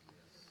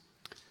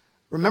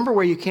 Remember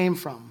where you came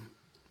from.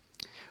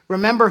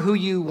 Remember who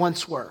you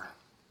once were.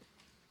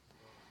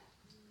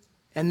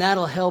 And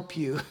that'll help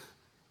you.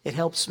 It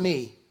helps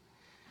me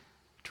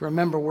to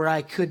remember where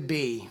I could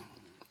be.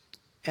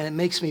 And it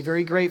makes me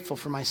very grateful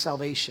for my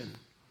salvation.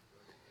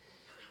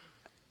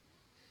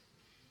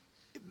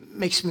 It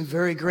makes me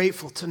very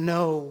grateful to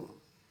know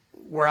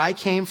where I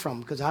came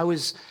from, because I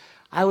was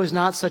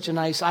not such a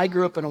nice, I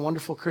grew up in a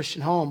wonderful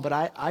Christian home, but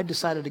I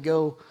decided to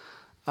go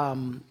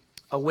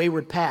a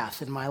wayward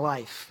path in my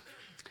life.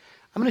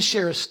 I'm going to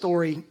share a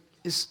story.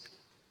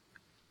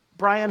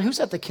 Brian,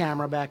 who's at the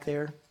camera back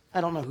there? I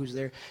don't know who's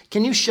there.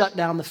 Can you shut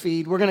down the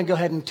feed? We're going to go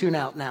ahead and tune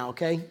out now,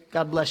 okay?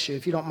 God bless you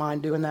if you don't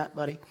mind doing that,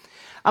 buddy.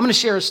 I'm going to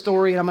share a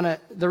story, and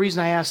the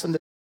reason I asked them to